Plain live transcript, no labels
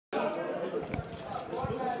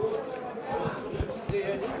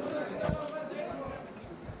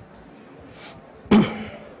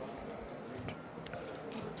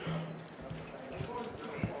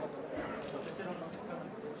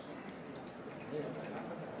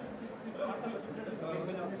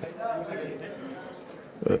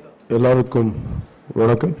எல்லாருக்கும்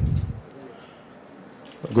வணக்கம்.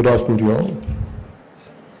 Good afternoon to you all.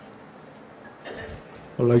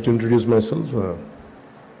 I'd like to introduce myself.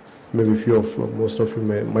 Maybe most of you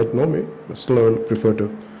might know me, but still I will prefer to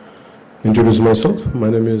introduce myself. My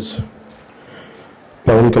name is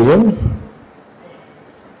Pawan Kalyan.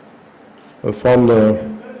 I found,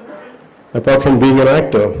 apart from being an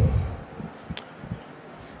actor,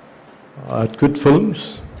 I had quit films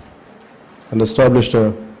and established a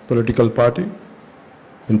political party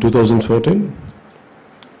in 2014.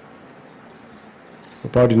 The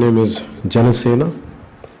party name is Janasena.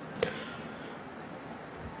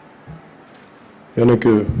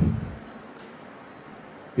 எனக்கு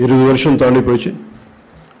 20 வருஷம் தாண்டி போயிடுச்சு.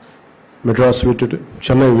 மெட்ராஸ் விட்டுட்டு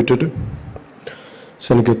சென்னை விட்டுட்டு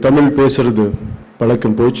எனக்கு தமிழ் பேசுறது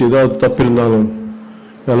பழக்கம் போயிடுச்சு. ஏதாவது தப்பு இருந்தாலும்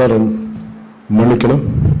எல்லாரும் மன்னிக்கணும்.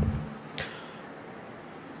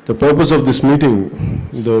 The purpose of this meeting,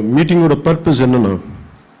 the meeting would have purpose enna.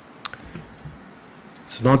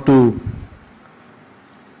 It's not to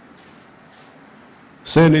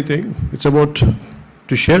say anything. It's about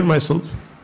to share myself